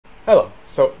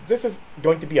So this is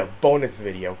going to be a bonus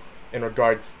video in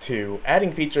regards to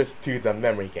adding features to the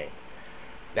memory game.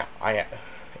 Now,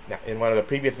 in one of the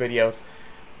previous videos,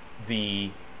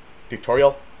 the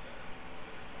tutorial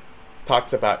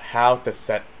talks about how to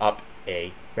set up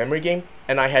a memory game,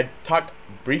 and I had talked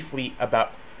briefly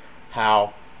about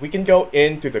how we can go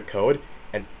into the code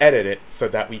and edit it so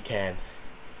that we can,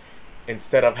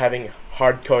 instead of having a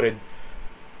hard-coded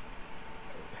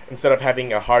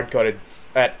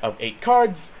set of 8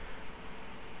 cards,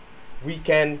 we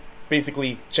can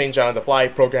basically change it on the fly,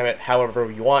 program it however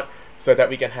we want, so that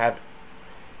we can have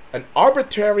an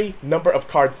arbitrary number of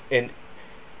cards in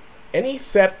any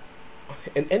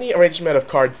arrangement of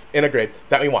cards in a grid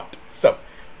that we want. So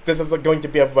this is going to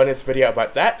be a bonus video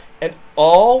about that, and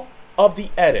all of the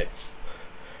edits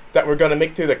that we're going to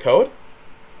make to the code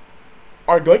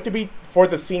are going to be for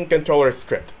the scene controller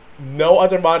script. No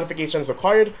other modifications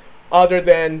required other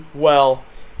than, well,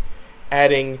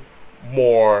 adding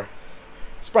more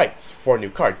sprites for new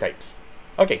card types.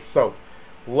 Okay, so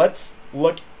let's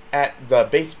look at the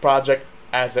base project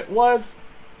as it was.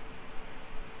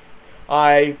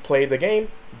 I played the game.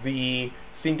 The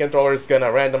scene controller is going to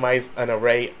randomize an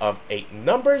array of 8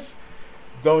 numbers.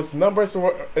 Those numbers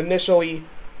were initially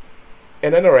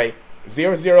in an array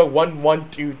 0, 0, 1, 1,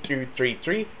 2, 2, 3,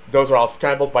 3. Those are all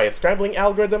scrambled by a scrambling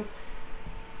algorithm.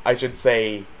 I should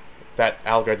say that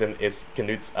algorithm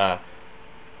connotes a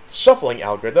shuffling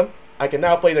algorithm. I can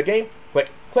now play the game.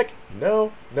 Click, click.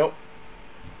 No, no.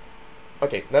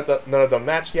 Okay, none of them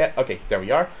matched yet. Okay, there we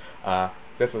are.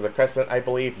 This was a crescent, I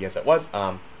believe. Yes, it was.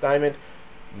 Diamond.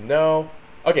 No.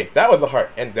 Okay, that was a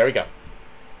heart, and there we go.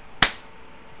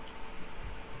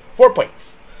 4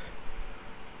 points.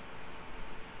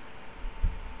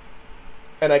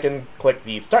 And I can click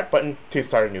the start button to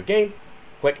start a new game.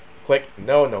 Click, click.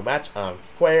 No, no match.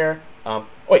 Square.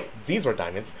 Wait, these were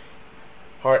diamonds.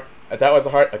 Heart. That was a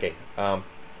heart. Okay. I'm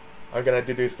gonna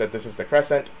deduce that this is the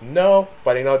crescent. No,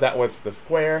 but I know that was the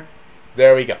square.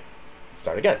 There we go.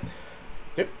 Start again.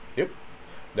 Yep, yep.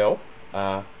 No.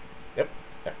 Yep.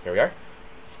 Yeah, here we are.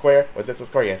 Square. Was this a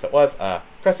square? Yes, it was.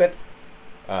 Crescent.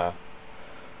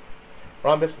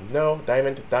 Rhombus. No.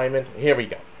 Diamond. Diamond. Here we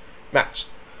go. Matched.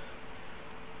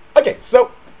 Okay,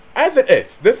 so as it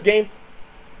is, this game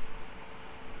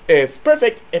is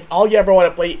perfect if all you ever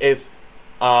want to play is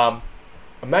a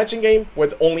matching game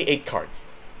with only 8 cards.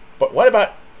 But what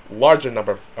about larger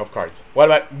numbers of cards? What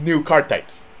about new card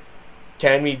types?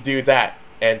 Can we do that?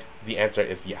 And the answer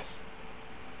is yes.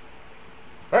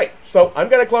 Alright, so I'm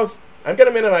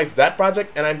gonna minimize that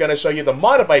project, and I'm gonna show you the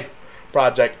modified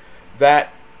project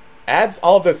that adds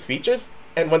all of those features.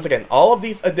 And once again, all of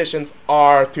these additions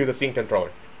are to the scene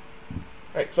controller.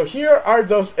 Alright, so here are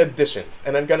those additions,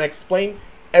 and I'm gonna explain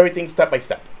everything step by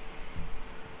step.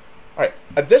 Alright,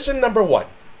 addition number 1.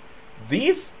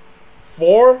 These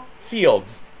 4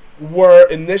 fields were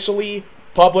initially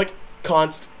public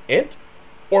const int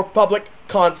or public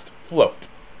const float.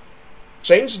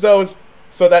 Change those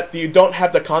so that you don't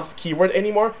have the const keyword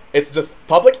anymore. It's just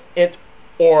public int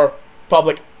or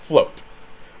public float.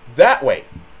 That way,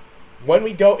 when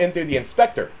we go into the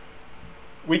inspector,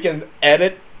 we can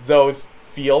edit those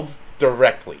fields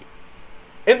directly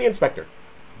in the inspector.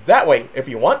 That way, if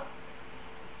you want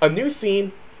a new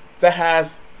scene that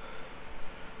has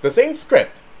the same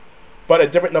script but a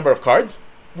different number of cards,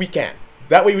 we can.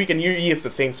 That way we can use the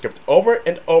same script over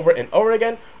and over and over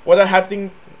again without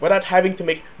having to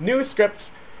make new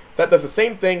scripts that does the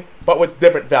same thing but with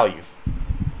different values.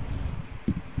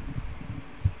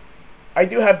 I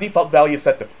do have default values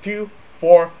set to 2,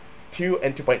 4, 2,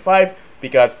 and 2.5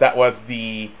 because that was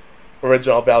the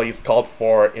original values called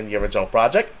for in the original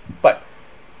project, but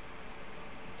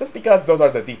just because those are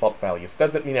the default values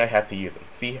doesn't mean I have to use them.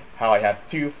 See how I have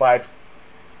 2, 5,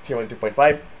 2, and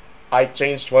 2.5? I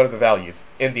changed one of the values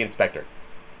in the inspector.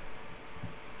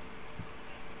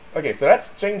 Okay, so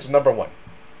that's change number 1.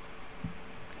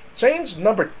 Change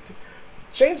number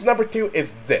 2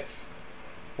 is this.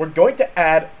 We're going to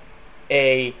add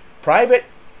a private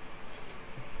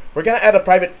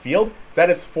field that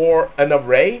is for an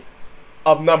array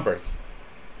of numbers.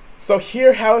 So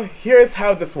here is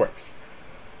how this works.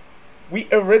 We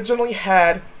originally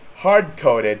had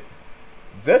hard-coded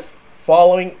this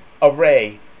following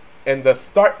array in the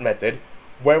start method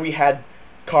where we had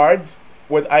cards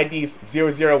with IDs 0,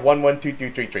 0, 1, 1, 2,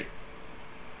 2, 3, 3.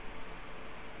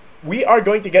 We are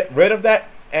going to get rid of that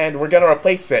and we're going to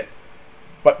replace it.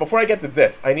 But before I get to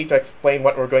this, I need to explain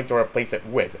what we're going to replace it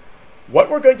with. What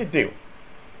we're going to do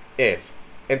is,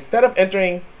 instead of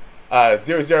entering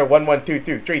 0, 0, 1, 1, 2,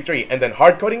 2, 3, 3 and then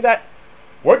hard coding that,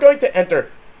 we're going to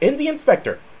enter in the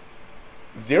inspector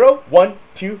 0, 1,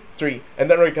 2, 3, and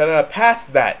then we're gonna pass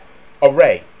that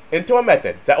array into a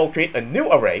method that will create a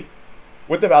new array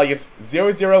with the values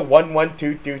 0, 0, 1, 1,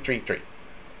 2, 2, 3, 3.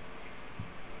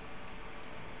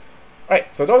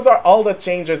 Alright, so those are all the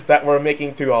changes that we're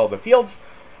making to all the fields.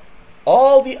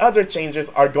 All the other changes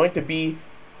are going to be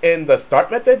in the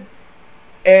start method,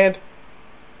 and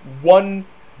one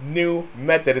new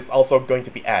method is also going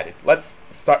to be added. Let's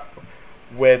start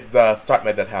with the start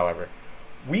method, however.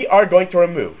 We are going to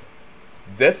remove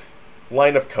this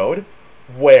line of code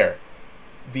where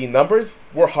the numbers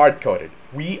were hard-coded.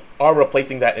 We are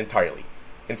replacing that entirely.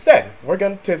 Instead, we're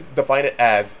going to define it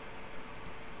as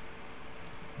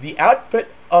the output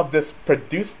of this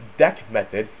produce deck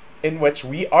method, in which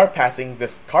we are passing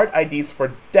this card IDs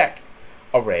for deck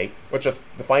array, which is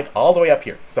defined all the way up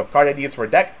here. So card IDs for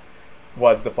deck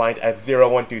was defined as 0,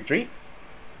 1, 2, 3,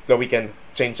 though we can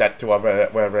change that to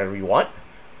wherever we want.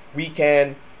 We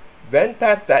can then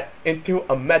pass that into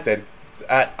a method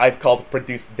that I've called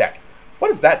produce deck. What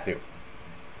does that do?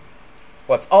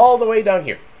 Well, it's all the way down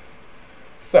here.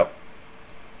 So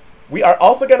we are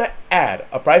also going to add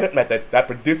a private method that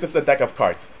produces a deck of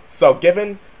cards. So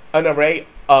given an array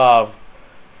of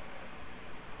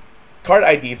card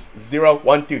IDs 0,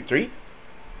 1, 2, 3,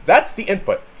 that's the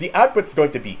input. The output's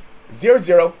going to be 0,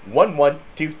 0, 1, 1,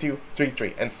 2, 2, 3,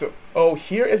 3. And so,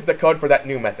 here is the code for that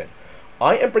new method.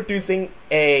 I am producing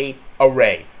a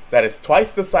array that is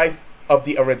twice the size of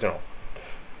the original.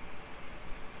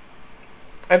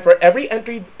 And for every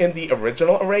entry in the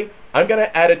original array, I'm going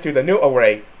to add it to the new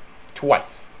array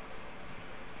twice.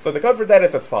 So the code for that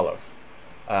is as follows.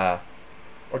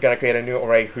 We're going to create a new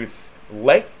array whose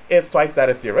length is twice that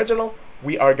as the original.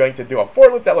 We are going to do a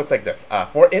for loop that looks like this.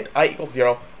 For int I equals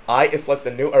 0, I is less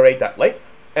than new array.length,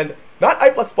 and not I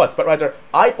plus plus, but rather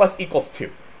I plus equals 2,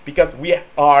 because we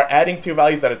are adding two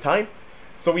values at a time.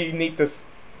 So we need this.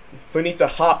 So we need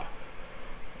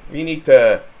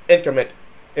to increment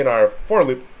in our for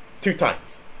loop 2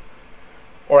 times,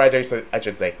 or as I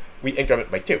should say, we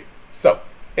increment by 2. So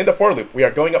in the for loop, we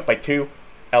are going up by 2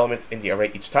 elements in the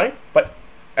array each time, but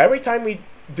every time we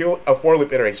do a for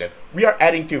loop iteration, we are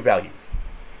adding 2 values.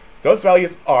 Those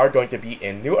values are going to be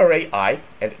in new array I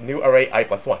and new array I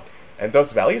plus 1. And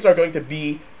those values are going to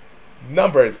be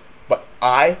numbers, but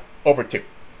I over 2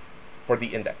 for the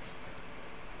index.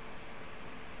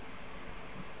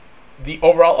 The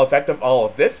overall effect of all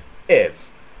of this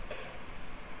is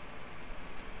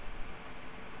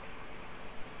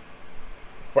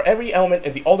for every element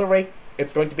in the old array,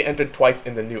 it's going to be entered twice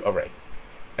in the new array.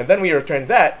 And then we return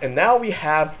that, and now we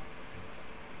have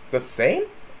the same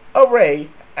array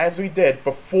as we did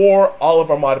before all of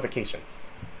our modifications.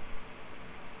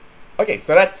 Okay,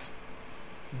 so that's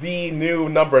the new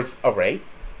numbers array.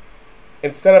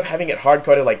 Instead of having it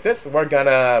hard-coded like this, we're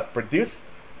gonna produce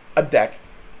a deck,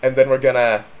 and then we're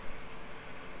gonna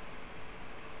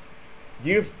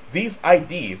use these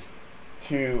IDs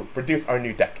to produce our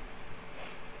new deck.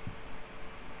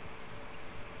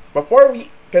 Before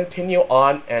we continue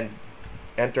on and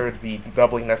enter the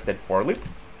doubly nested for loop,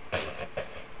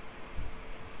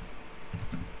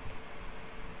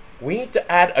 we need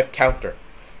to add a counter.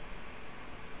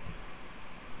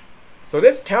 So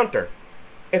this counter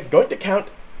is going to count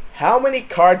how many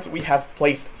cards we have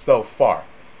placed so far.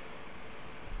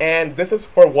 And this is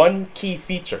for one key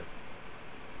feature.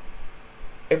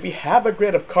 If we have a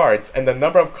grid of cards and the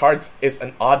number of cards is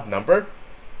an odd number,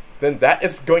 then that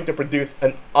is going to produce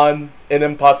an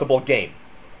impossible game.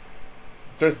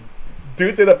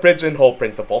 Due to the pigeonhole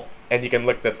principle, and you can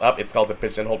look this up, it's called the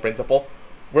pigeonhole principle,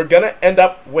 we're gonna end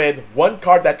up with one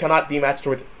card that cannot be matched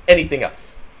with anything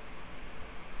else.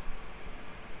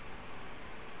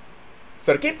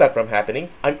 So to keep that from happening,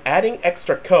 I'm adding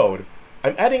extra code.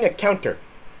 I'm adding a counter,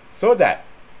 so that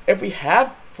if we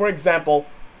have, for example,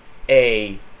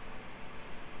 a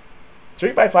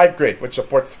 3x5 grid which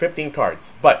supports 15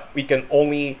 cards, but we can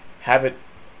only have it,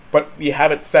 we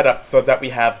have it set up so that we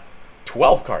have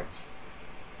 12 cards.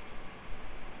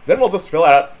 Then we'll just fill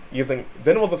out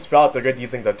the grid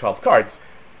using the 12 cards,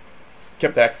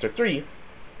 skip the extra 3,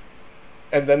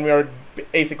 and then we're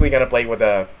basically gonna play with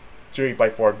a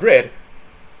 3x4 grid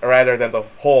rather than the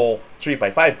whole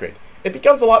 3x5 grid. It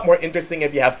becomes a lot more interesting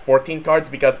if you have 14 cards,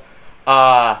 because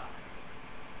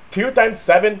 2 times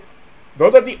 7,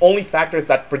 those are the only factors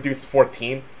that produce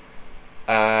 14.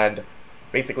 And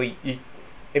basically,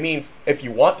 it means if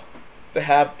you want to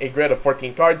have a grid of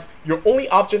 14 cards, your only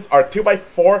options are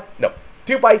 2x4, no,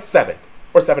 2x7,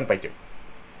 or 7x2.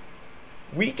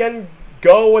 We can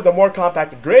go with a more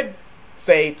compacted grid,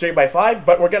 say 3x5,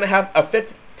 but we're going to have a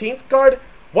 15th card.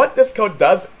 What this code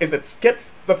does is it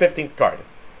skips the 15th card.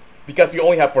 because you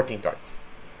only have 14 cards.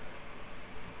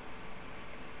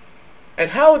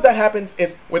 And how that happens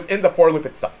is within the for loop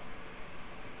itself.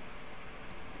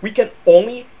 We can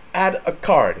only add a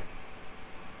card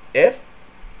if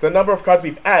the number of cards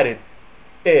we've added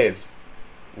is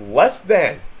less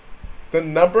than the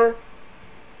number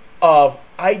of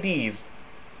IDs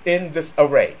in this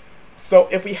array. So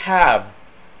if we have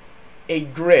a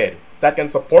grid that can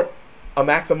support a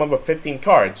maximum of 15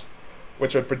 cards,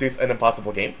 which would produce an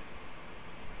impossible game,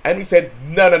 and we said,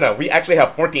 no, we actually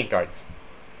have 14 cards.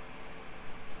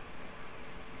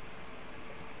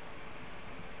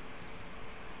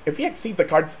 If we exceed the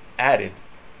cards added,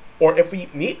 or if we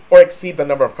meet or exceed the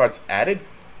number of cards added,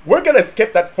 we're going to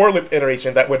skip that for loop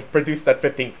iteration that would produce that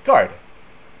 15th card.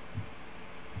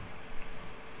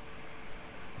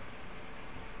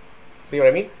 See what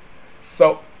I mean?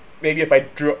 So maybe if I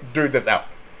drew this out.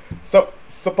 So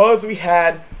suppose we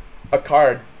had a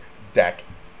card deck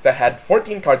that had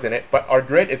 14 cards in it, but our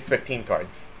grid is 15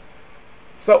 cards.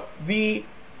 So the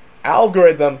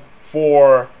algorithm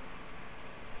for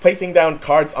placing down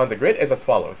cards on the grid is as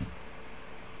follows.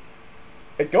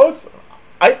 It goes,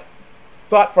 I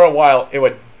thought for a while it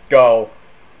would go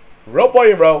row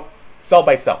by row, cell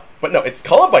by cell. But no, it's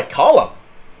column by column.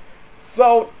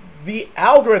 So the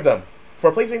algorithm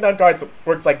for placing down cards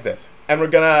works like this. And we're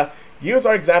gonna use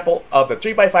our example of the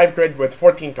 3x5 grid with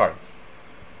 14 cards.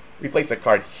 We place a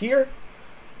card here,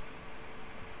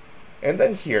 and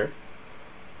then here,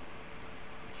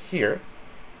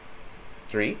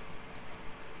 3,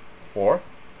 4,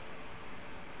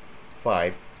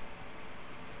 5,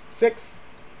 6,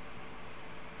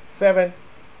 7,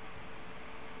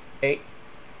 8,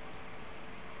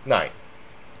 9,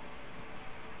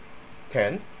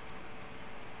 10,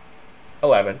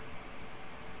 11,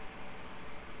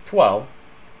 12,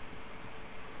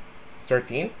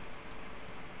 13,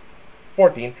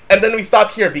 14, and then we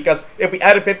stop here because if we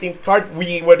add a 15th card,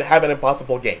 we would have an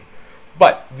impossible game.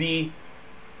 But the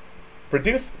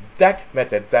produce deck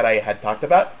method that I had talked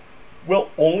about will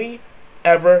only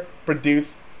ever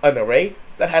produce an array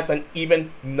that has an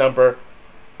even number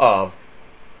of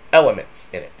elements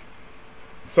in it.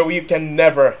 So you can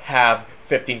never have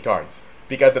 15 cards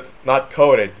because it's not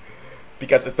coded,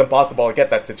 because it's impossible to get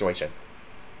that situation.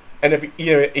 And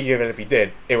even if we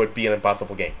did, it would be an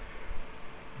impossible game.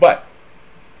 But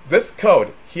this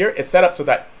code here is set up so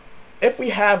that if we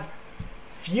have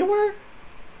fewer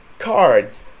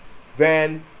cards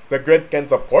than the grid can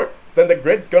support, then the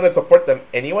grid's going to support them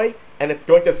anyway, and it's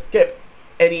going to skip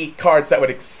any cards that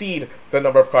would exceed the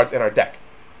number of cards in our deck.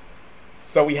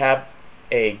 So we have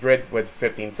a grid with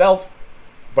 15 cells,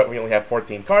 but we only have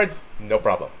 14 cards, no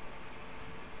problem.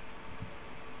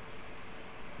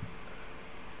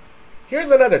 Here's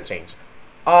another change.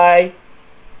 I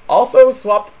also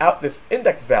swapped out this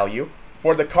index value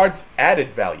for the cards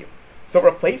added value. So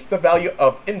replace the value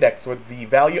of index with the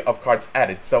value of cards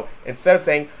added. So instead of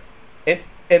saying int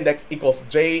index equals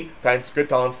j times grid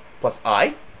columns plus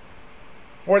I,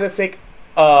 for the sake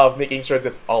of making sure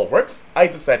this all works, I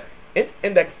just said int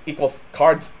index equals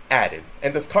cards added.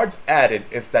 And this cards added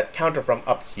is that counter from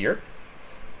up here.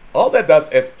 All that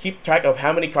does is keep track of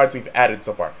how many cards we've added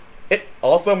so far. It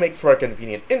also makes for a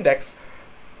convenient index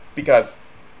because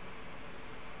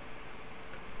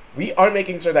we are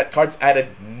making sure that cards added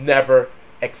never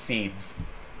exceeds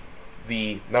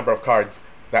the number of cards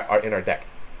that are in our deck.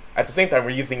 At the same time,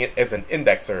 we're using it as an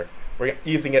indexer. We're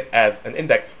using it as an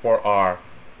index for our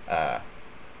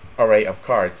array of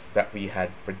cards that we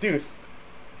had produced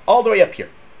all the way up here.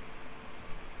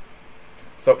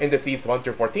 So indices 1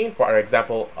 through 14 for our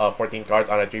example of 14 cards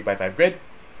on a 3x5 grid.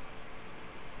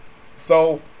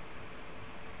 So,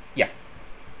 yeah.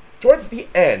 Towards the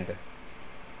end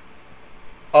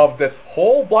of this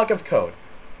whole block of code,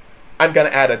 I'm going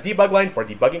to add a debug line for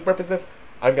debugging purposes.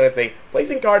 I'm going to say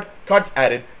placing cards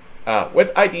added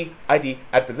with ID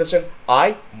at position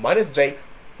I minus j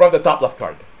from the top left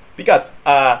card. Because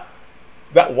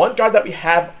that one card that we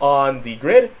have on the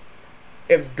grid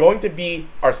is going to be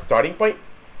our starting point.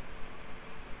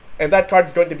 And that card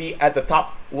is going to be at the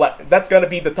top left. That's going to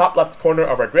be the top left corner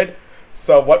of our grid.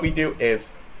 So what we do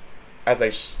is, as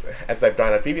I've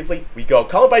drawn it previously, we go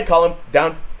column by column,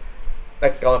 down,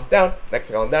 next column, down,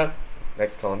 next column, down,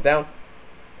 next column, down,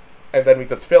 and then we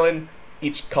just fill in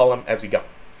each column as we go.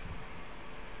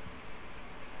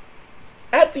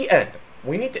 At the end,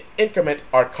 we need to increment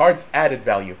our cards added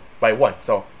value by 1.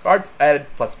 So cards added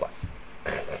plus plus.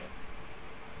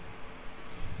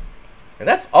 And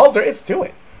that's all there is to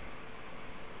it.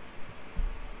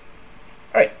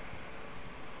 Alright.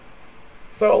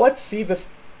 So let's see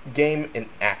this game in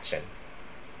action.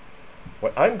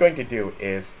 What I'm going to do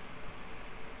is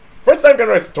First, I'm going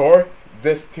to restore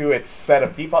this to its set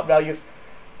of default values,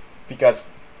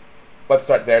 because let's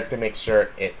start there to make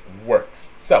sure it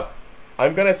works. So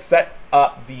I'm going to set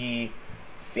up the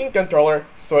scene controller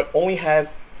so it only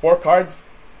has 4 cards,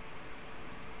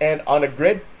 and on a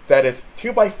grid that is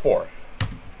 2 by 4.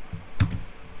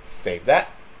 Save that.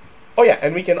 Oh yeah,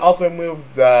 and we can also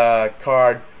move the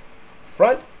card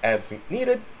front as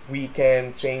needed. We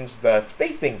can change the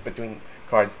spacing between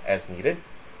cards as needed,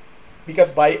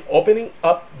 because by opening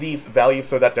up these values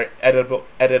so that they're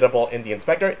editable in the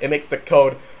inspector, it makes the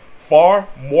code far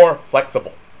more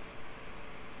flexible.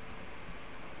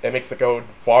 It makes the code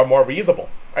far more reusable.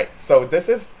 Right, so this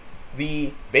is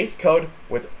the base code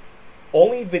with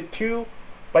only the 2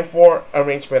 by 4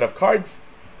 arrangement of cards,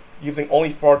 using only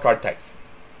 4 card types.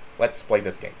 Let's play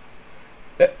this game.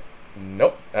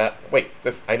 Nope. Wait,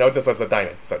 I know this was a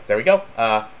diamond, so there we go.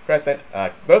 Crescent,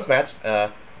 those matched.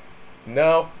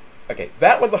 No. Okay,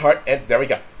 that was a heart, and there we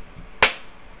go.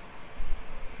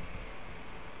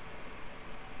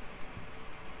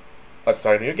 Let's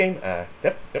start a new game.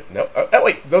 No. Oh,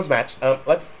 wait, those matched.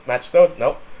 Let's match those.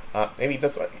 No. Maybe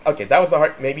this one. Okay, that was a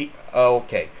heart. Maybe.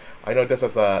 Okay. I know this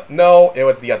was a... No, it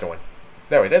was the other one.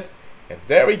 There it is. And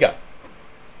there we go.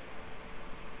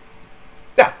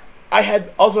 Now, I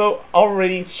had also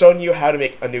already shown you how to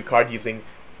make a new card using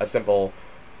a simple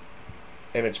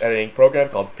image editing program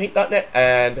called Paint.net,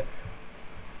 and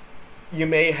you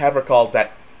may have recalled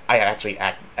that I actually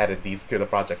added these to the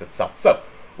project itself. So,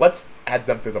 let's add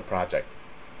them to the project.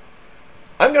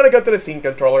 I'm going to go to the scene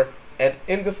controller, and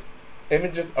in this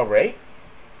images array,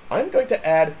 I'm going to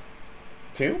add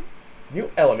 2 new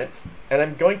elements, and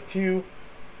I'm going to,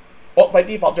 well, by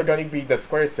default, they're going to be the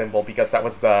square symbol because that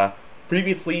was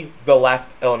previously the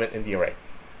last element in the array.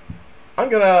 I'm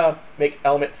going to make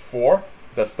element 4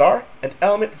 the star, and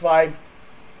element 5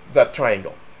 the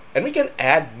triangle. And we can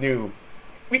add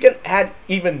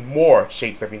even more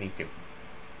shapes if we need to.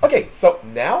 Okay, so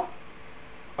now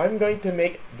I'm going to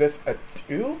make this a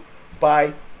 2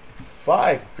 by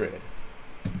 5 grid.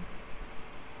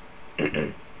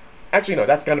 Actually, no,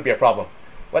 that's going to be a problem.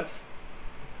 Let's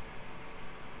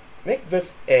make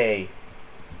this a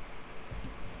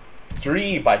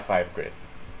 3 by 5 grid.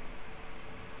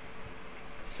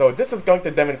 So this is going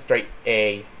to demonstrate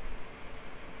a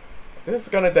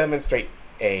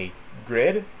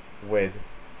grid with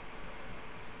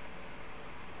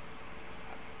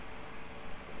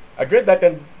a grid that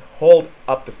can hold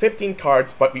up to 15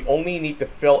 cards, but we only need to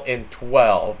fill in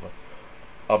 12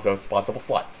 of those possible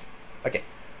slots. Okay.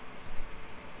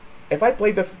 If I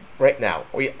play this right now,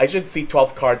 I should see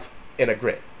 12 cards in a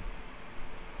grid.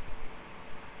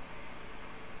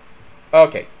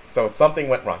 Okay, so something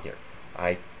went wrong here.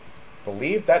 I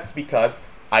believe that's because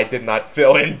I did not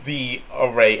fill in the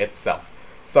array itself.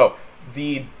 So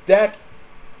the deck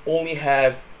only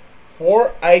has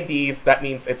 4 IDs. That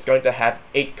means it's going to have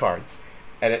 8 cards.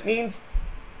 And it means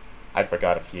I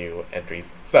forgot a few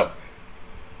entries. So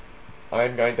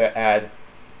I'm going to add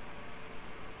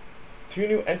 2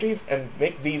 new entries and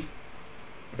make these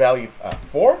values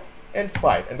 4 and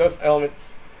 5. And those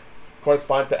elements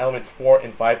correspond to elements 4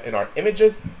 and 5 in our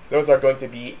images. Those are going to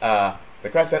be the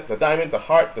crescent, the diamond, the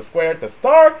heart, the square, the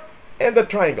star, and the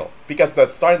triangle. Because the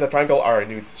star and the triangle are our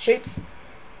new shapes.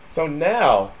 So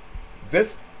now,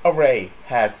 this array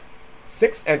has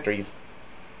 6 entries,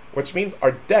 which means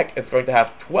our deck is going to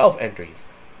have 12 entries.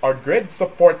 Our grid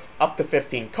supports up to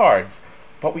 15 cards,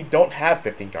 but we don't have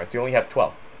 15 cards, we only have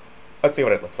 12. Let's see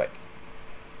what it looks like.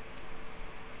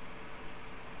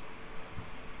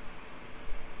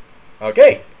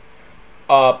 Okay.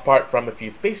 Apart from a few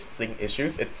spacing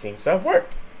issues, it seems to have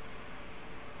worked.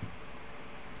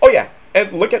 Oh yeah,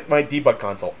 and look at my debug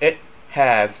console. It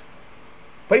has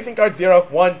placing cards 0,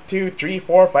 1, 2, 3,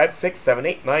 4, 5, 6, 7,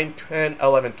 8, 9, 10,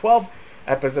 11, 12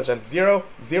 at position 0,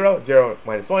 0, 0,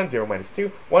 minus 1, 0, minus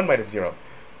 2, 1, minus 0,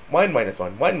 1, minus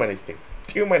 1, 1, minus 2,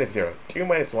 2, minus 0, 2,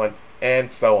 minus 1,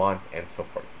 and so on and so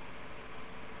forth.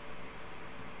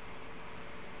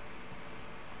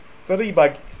 The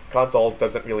debug console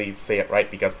doesn't really say it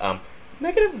right because,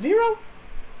 -0?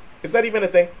 Is that even a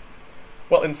thing?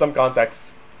 Well, in some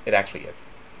contexts, it actually is.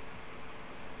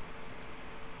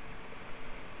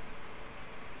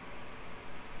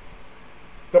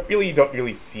 Don't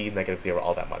really see -0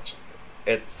 all that much.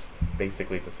 It's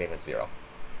basically the same as 0.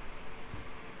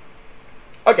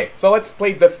 Okay, so let's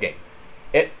play this game.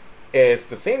 It is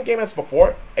the same game as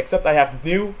before, except I have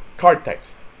new card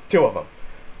types. 2 of them.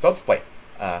 So let's play.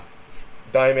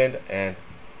 Diamond and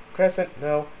crescent,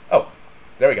 no. Oh,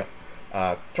 there we go.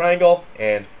 Triangle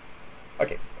and,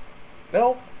 okay.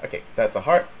 No, okay, that's a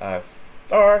heart,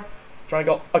 star,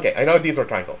 triangle. Okay, I know these were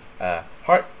triangles.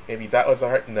 Heart, maybe that was a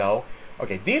heart. No.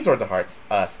 Okay, these were the hearts.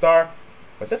 Star,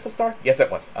 was this a star? Yes,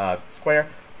 it was. Square,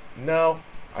 no.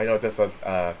 I know this was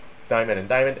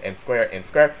diamond, and square, and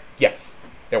square. Yes,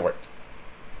 it worked.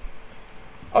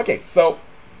 Okay, so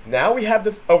now we have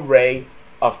this array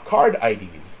of card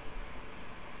IDs.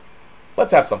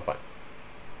 Let's have some fun.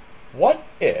 What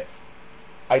if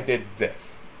I did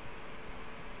this?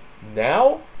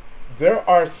 Now there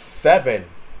are 7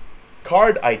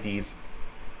 card IDs,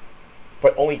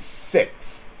 but only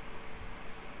 6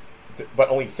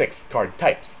 card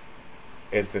types.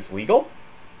 Is this legal?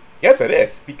 Yes, it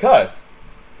is, because,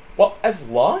 well, as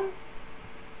long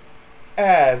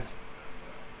as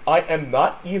I am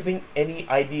not using any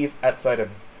IDs outside of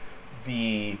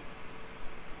the...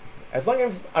 As long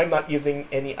as I'm not using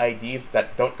any IDs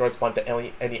that don't correspond to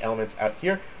any elements out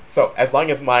here, so as long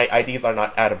as my IDs are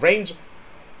not out of range,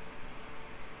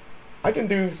 I can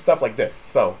do stuff like this.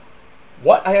 So,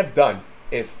 what I have done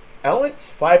is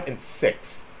elements 5 and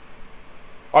 6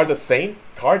 are the same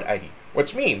card ID,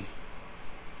 which means,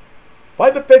 by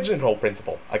the pigeonhole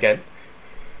principle, again,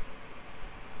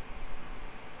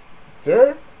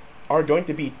 there are going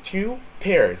to be 2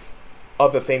 pairs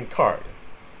of the same card.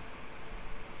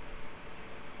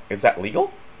 Is that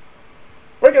legal?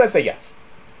 We're gonna say yes.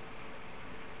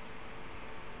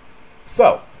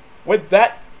 So, with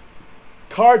that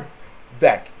card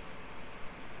deck,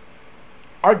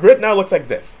 our grid now looks like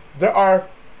this. There are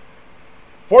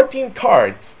 14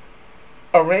 cards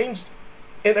arranged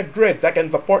in a grid that can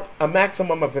support a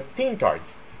maximum of 15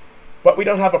 cards. But we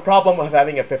don't have a problem of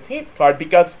having a 15th card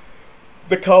because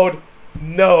the code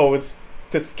knows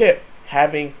to skip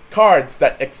having cards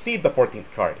that exceed the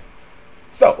 14th card.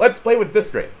 So, let's play with this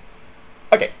grid.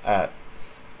 Okay,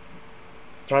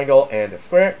 triangle and a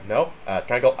square. No,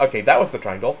 triangle. Okay, that was the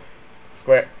triangle.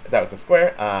 Square, that was a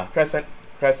square. Crescent,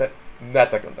 crescent.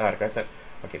 That's not a crescent.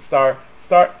 Okay, star,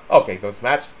 star. Okay, those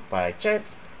matched by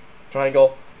chance.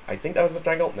 Triangle. I think that was a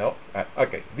triangle. No.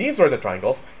 Okay, these were the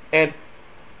triangles. And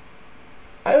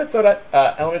I would say that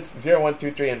elements 0, 1,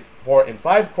 2, 3, and 4, and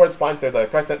 5 correspond to the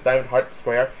crescent, diamond, heart,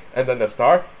 square, and then the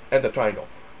star, and the triangle.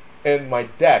 In my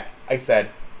deck, I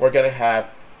said we're going to have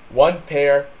 1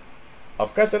 pair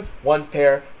of crescents, 1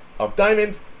 pair of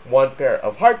diamonds, 1 pair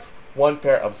of hearts, 1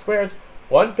 pair of squares,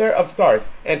 1 pair of stars,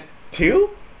 and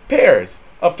 2 pairs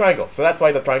of triangles. So that's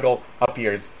why the triangle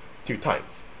appears 2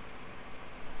 times.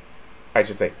 I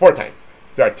should say 4 times.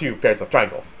 There are 2 pairs of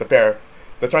triangles. The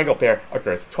triangle pair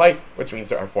occurs twice, which means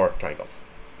there are 4 triangles.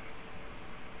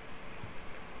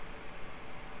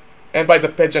 And by the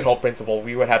pigeonhole principle,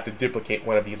 we would have to duplicate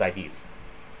one of these IDs.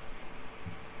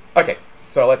 Okay,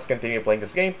 so let's continue playing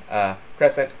this game.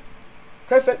 Crescent,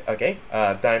 crescent, okay.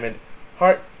 Diamond,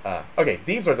 heart, okay,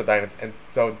 these are the diamonds, and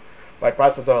so by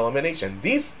process of elimination,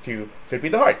 these 2 should be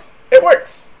the hearts. It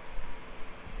works!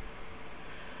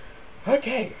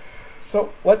 Okay,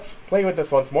 so let's play with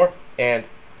this once more, and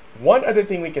one other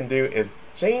thing we can do is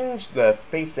change the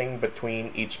spacing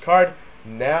between each card.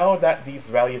 Now that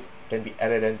these values can be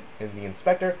edited in the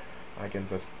inspector, I can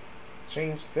just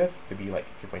change this to be like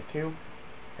 2.2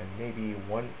 and maybe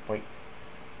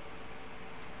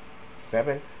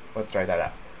 1.7. Let's try that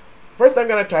out. First, I'm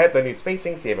going to try out the new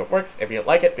spacing, see if it works. If you don't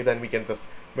like it, then we can just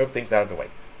move things out of the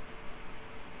way.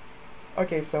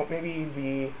 Okay, so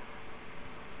maybe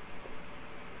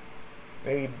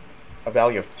a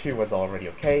value of 2 was already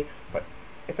okay, but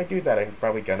if I do that, I'm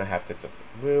probably going to have to just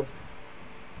move.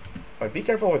 But be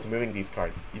careful with moving these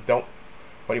cards.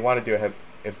 What you want to do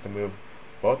is to move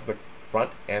both the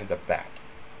front and the back.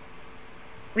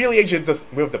 Really, you should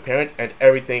just move the parent and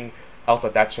everything else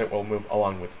attached to it will move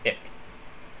along with it.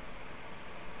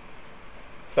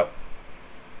 So,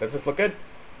 does this look good?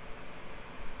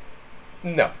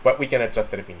 No, but we can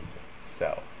adjust it if we need to.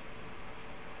 So,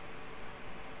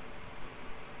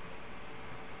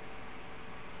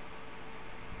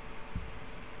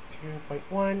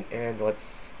 .1, and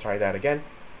let's try that again.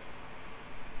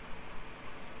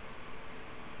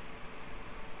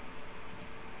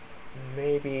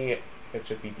 Maybe it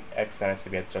should be the X that has to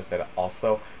be adjusted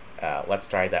also. Let's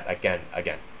try that again.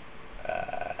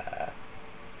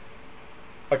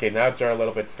 Okay, now they're a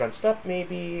little bit scrunched up.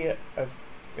 Maybe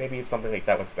something like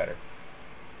that was better.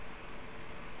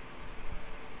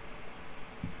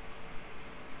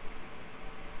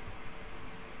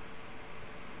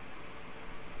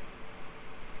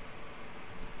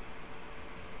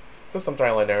 So some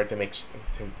trial and error to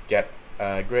get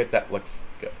a grid that looks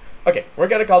good. Okay, we're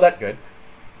gonna call that good.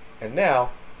 And now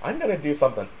I'm gonna do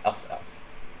something else.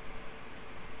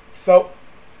 So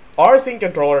our scene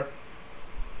controller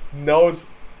knows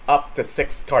up to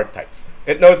 6 card types.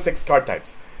 It knows 6 card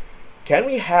types. Can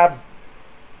we have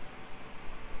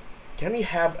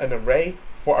an array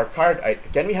for our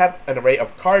can we have an array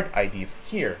of card IDs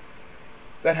here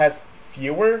that has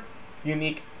fewer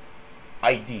unique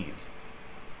IDs?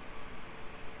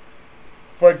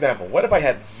 For example, what if I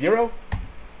had 0,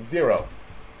 0,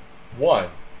 1,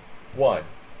 1,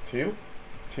 2,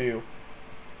 2,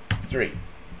 3?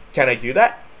 Can I do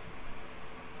that?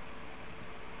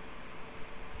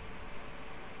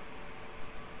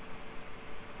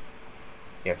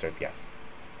 The answer is yes.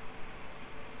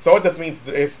 So what this means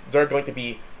is there are going to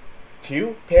be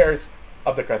 2 pairs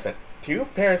of the crescent, 2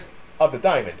 pairs of the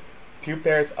diamond, 2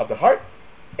 pairs of the heart,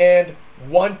 and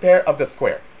 1 pair of the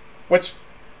square, which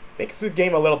makes the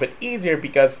game a little bit easier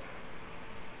because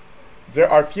there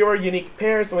are fewer unique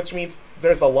pairs, which means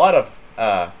there's a lot of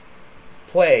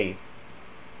play.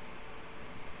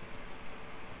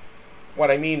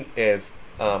 What I mean is,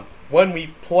 when we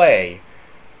play,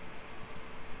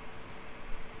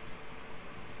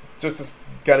 this is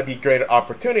going to be a greater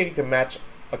opportunity to match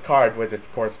a card with its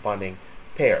corresponding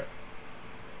pair.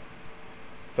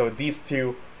 So these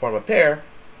 2 form a pair,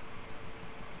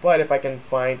 but if I can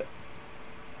find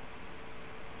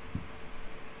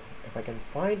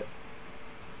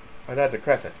another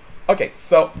crescent. Okay,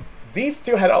 so these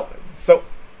 2 had so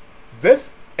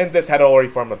this and this had already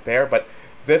formed a pair, but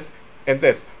this and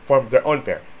this formed their own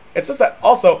pair. It's just that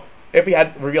also, if we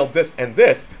had revealed this and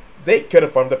this, they could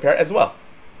have formed a pair as well.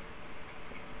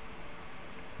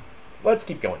 Let's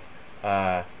keep going.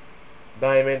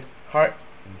 Diamond, heart,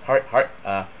 heart, heart,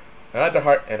 another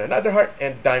heart,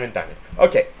 and diamond, diamond.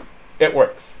 Okay, it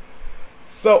works.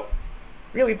 So,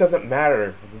 really doesn't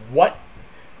matter what...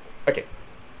 Okay,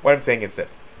 what I'm saying is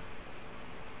this.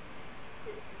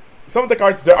 Some of the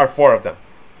cards, there are 4 of them.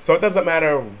 So it doesn't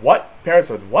matter what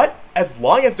pairs with what, as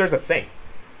long as there's a same.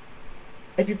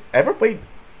 If you've ever played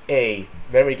a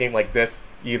memory game like this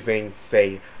using,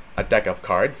 say, a deck of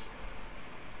cards,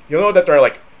 you'll know that there are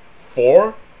like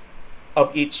 4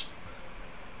 of each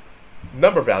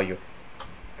number value.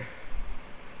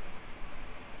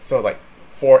 So like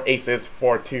 4 aces,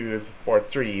 4 twos, 4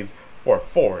 threes, 4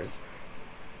 fours,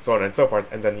 so on and so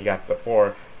forth. And then you got the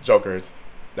 4 jokers,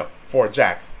 no, 4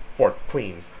 jacks, 4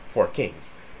 queens, 4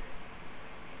 kings.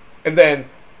 And then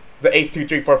the ace, 2,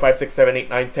 3, 4, 5, 6, 7, 8,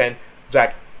 9, 10,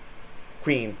 jack,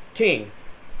 queen, king.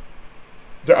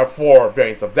 There are 4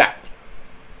 variants of that.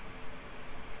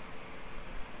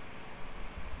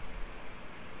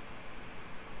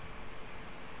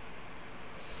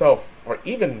 So, for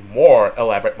even more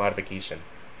elaborate modification,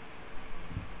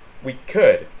 we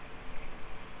could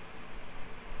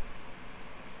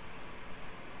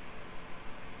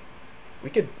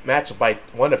match by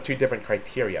one of 2 different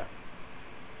criteria.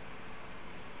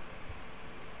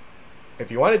 If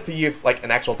you wanted to use like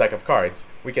an actual deck of cards,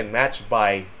 we can match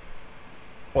by,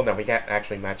 well no, we can't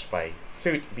actually match by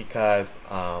suit because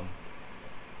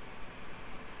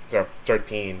there are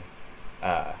 13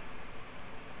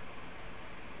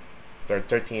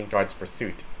 cards per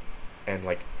suit and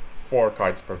like 4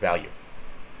 cards per value.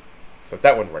 So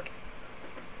that wouldn't work.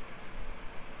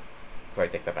 So I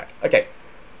take that back. Okay.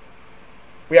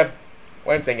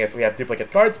 What I'm saying is we have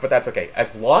duplicate cards, but that's okay,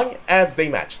 as long as they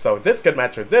match. So this could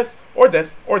match with this, or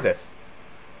this, or this.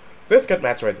 This could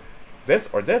match with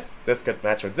this, or this. This could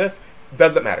match with this.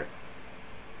 Doesn't matter.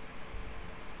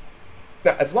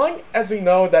 Now, as long as we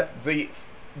know that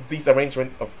these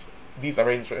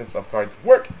arrangements of cards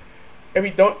work, and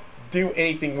we don't do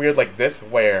anything weird like this,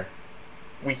 where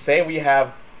we say we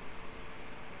have...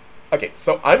 Okay,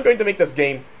 so I'm going to make this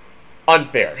game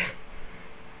unfair.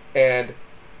 And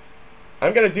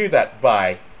I'm going to do that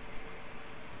by...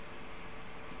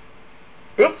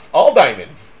 Oops, all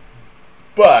diamonds.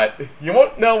 But you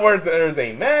won't know where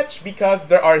they match because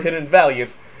there are hidden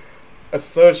values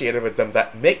associated with them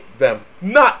that make them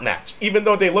not match, even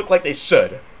though they look like they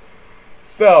should.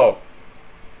 So,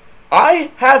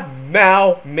 I have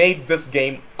now made this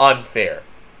game unfair.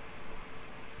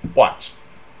 Watch.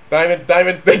 Diamond,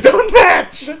 diamond, they don't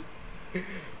match!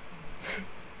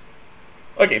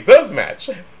 Okay, those match.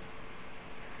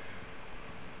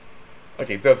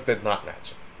 Okay, those did not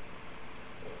match.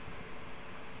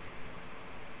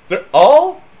 They're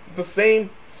all the same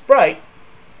sprite,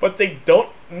 but they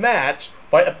don't match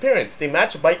by appearance. They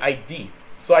match by ID.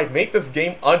 So I've made this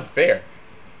game unfair.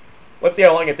 Let's see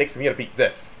how long it takes me to beat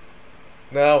this.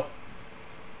 No.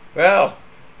 No.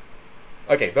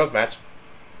 Okay, those match.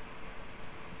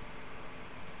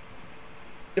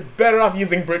 You're better off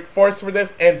using brute force for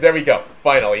this, and there we go.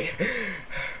 Finally.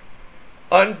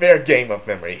 Unfair game of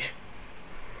memory.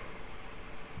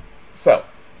 So,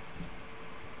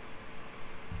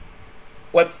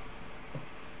 let's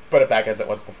put it back as it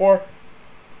was before.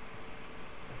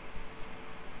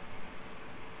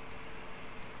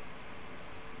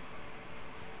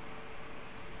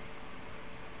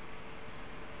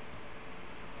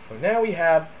 So now we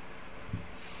have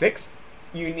 6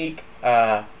 unique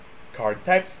card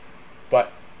types,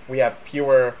 but we have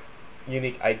fewer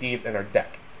unique IDs in our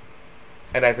deck.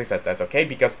 And as I said, that's okay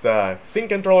because the scene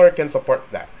controller can support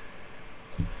that.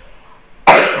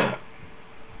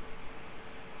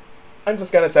 I'm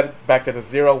just gonna set it back to the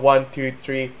 0, 1, 2,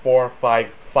 3, 4, 5,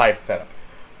 5 setup.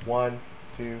 1,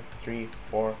 2, 3,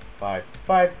 4, 5,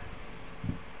 5.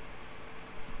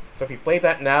 So if we play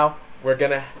that now, we're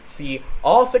gonna see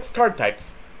all 6 card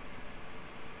types.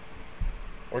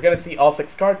 We're gonna see all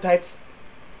 6 card types.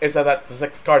 Instead of the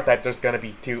 6 card types, there's gonna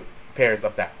be 2 pairs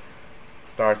of that.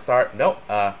 Star, star, no.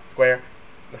 Square,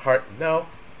 heart, no.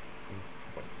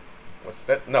 What's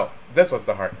that? No, this was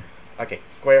the heart. Okay,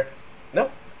 square, no,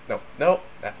 no, no.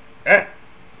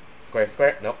 Square,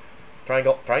 square, no.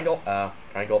 Triangle, triangle,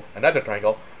 triangle, another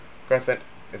triangle. Crescent,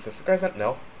 is this a crescent?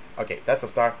 No. Okay, that's a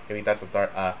star. Maybe that's a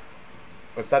star.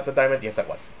 Was that the diamond? Yes, it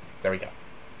was. There we go.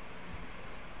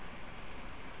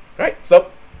 Alright, so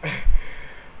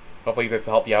hopefully this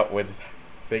will help you out with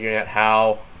figuring out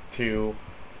how to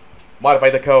modify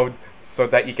the code so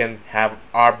that you can have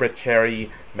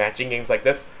arbitrary matching games like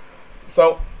this.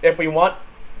 So if we want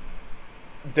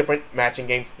different matching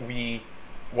games, we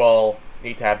will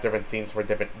need to have different scenes for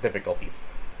different difficulties.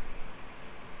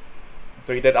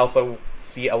 So we did also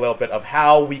see a little bit of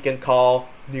how we can call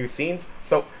new scenes.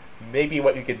 So maybe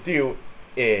what you could do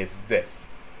is this.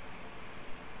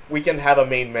 We can have a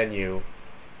main menu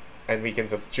and we can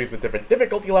just choose a different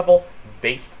difficulty level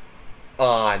based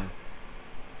on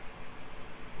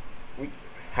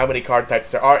how many card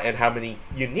types there are and how many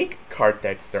unique card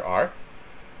types there are.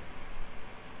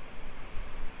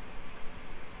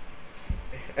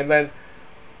 And then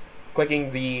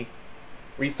clicking the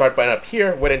restart button up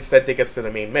here would instead take us to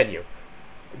the main menu.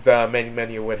 The main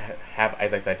menu would have,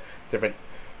 as I said, different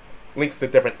links to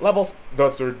different levels.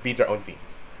 Those would be their own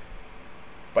scenes.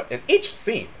 But in each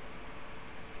scene,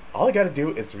 all I gotta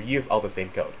do is reuse all the same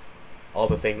code, all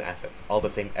the same assets, all the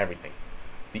same everything.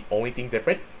 The only thing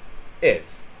different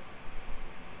is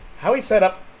how we set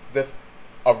up this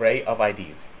array of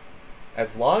IDs.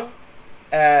 As long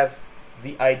as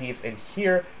the IDs in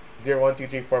here, 0, 1, 2,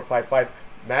 3, 4, 5, 5,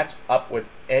 match up with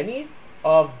any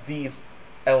of these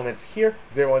elements here,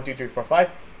 0, 1, 2, 3, 4,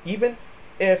 5, even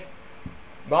if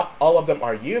not all of them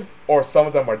are used or some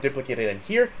of them are duplicated in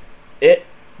here, it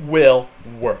will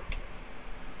work.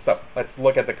 So let's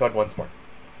look at the code once more.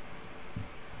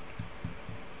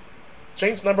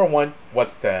 Change number 1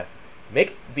 was to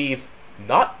make these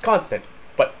not constant,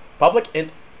 but public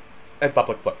int and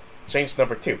public float. Change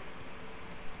number 2.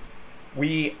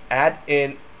 We add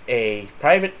in a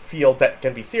private field that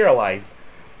can be serialized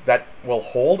that will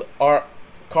hold our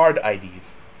card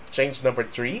IDs. Change number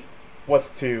 3 was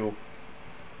to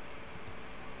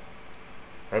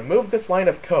remove this line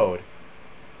of code,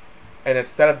 and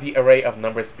instead of the array of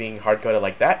numbers being hard-coded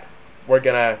like that, we're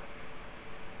gonna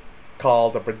call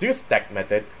the produce deck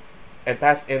method and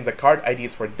pass in the card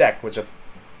IDs for deck, which is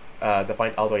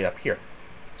defined all the way up here.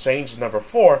 Change number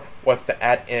 4 was to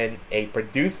add in a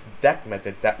produce deck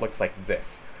method that looks like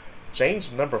this.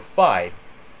 Change number 5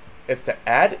 is to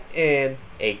add in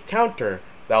a counter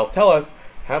that'll tell us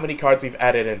how many cards we've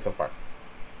added in so far.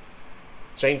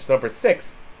 Change number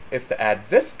 6 is to add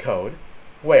this code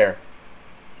where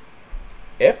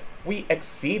if we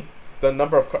exceed the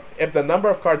number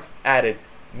of cards added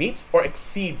meets or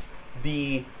exceeds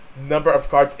the number of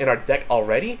cards in our deck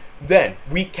already, then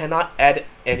we cannot add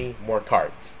any more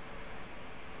cards.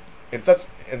 In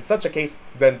such a case,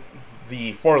 then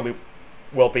the for loop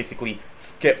will basically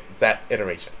skip that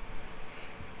iteration.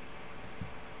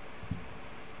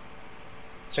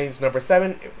 Change number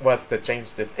 7 was to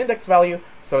change this index value,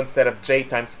 so instead of j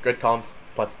times grid columns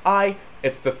plus I,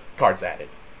 it's just cards added.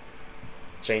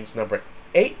 Change number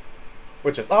 8,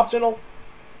 which is optional,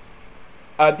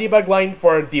 a debug line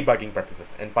for debugging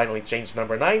purposes. And finally, change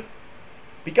number 9,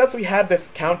 because we have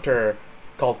this counter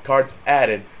called cards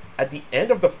added, at the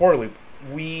end of the for loop,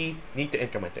 we need to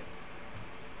increment it.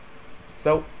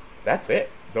 So that's it.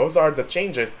 Those are the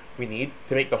changes we need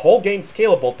to make the whole game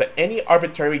scalable to any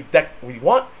arbitrary deck we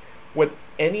want with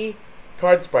any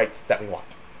card sprites that we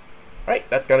want. Alright,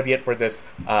 that's going to be it for this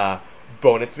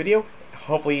bonus video.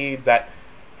 Hopefully that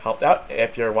helped out.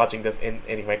 If you're watching this in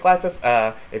any of my classes,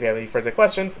 if you have any further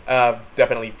questions,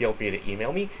 definitely feel free to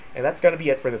email me. And that's going to be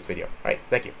it for this video. Alright,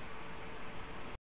 thank you.